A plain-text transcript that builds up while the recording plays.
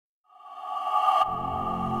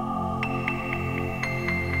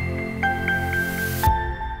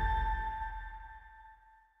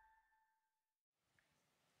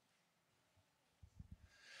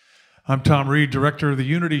I'm Tom Reed, director of the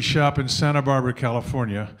Unity Shop in Santa Barbara,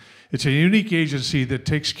 California. It's a unique agency that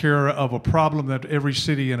takes care of a problem that every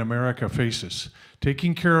city in America faces,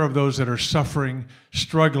 taking care of those that are suffering,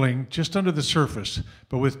 struggling just under the surface,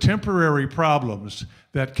 but with temporary problems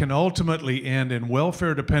that can ultimately end in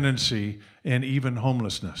welfare dependency and even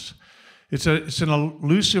homelessness. It's an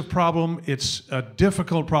elusive problem. It's a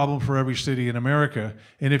difficult problem for every city in America.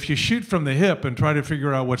 And if you shoot from the hip and try to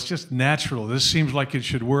figure out what's just natural, this seems like it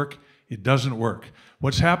should work, it doesn't work.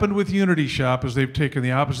 What's happened with Unity Shop is they've taken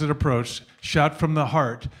the opposite approach, shot from the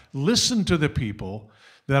heart, listened to the people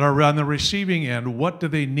that are on the receiving end. What do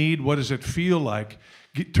they need? What does it feel like?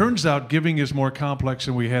 It turns out giving is more complex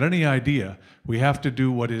than we had any idea. We have to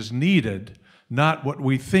do what is needed, not what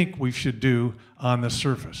we think we should do on the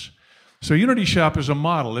surface. So Unity Shop is a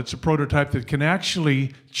model. It's a prototype that can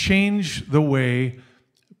actually change the way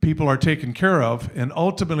people are taken care of, and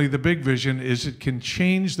ultimately the big vision is it can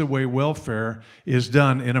change the way welfare is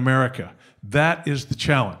done in America. That is the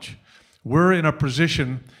challenge. We're in a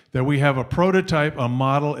position that we have a prototype, a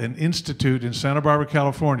model, an institute in Santa Barbara,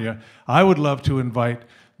 California. I would love to invite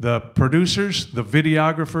the producers, the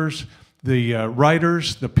videographers, the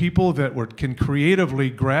writers, the people that can creatively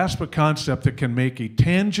grasp a concept that can make a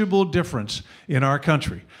tangible difference in our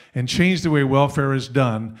country and change the way welfare is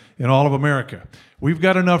done in all of America. We've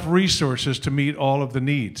got enough resources to meet all of the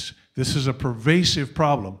needs. This is a pervasive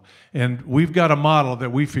problem, and we've got a model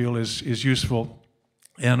that we feel is useful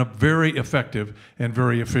and very effective and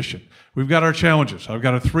very efficient. We've got our challenges. I've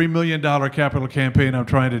got a $3 million capital campaign I'm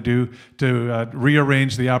trying to do to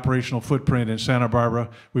rearrange the operational footprint in Santa Barbara.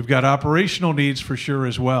 We've got operational needs for sure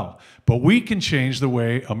as well. But we can change the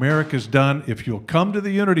way America's done if you'll come to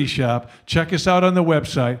the Unity Shop. Check us out on the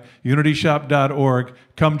website, unityshop.org.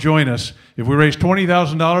 Come join us. If we raise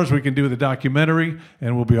 $20,000, we can do the documentary,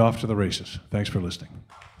 and we'll be off to the races. Thanks for listening.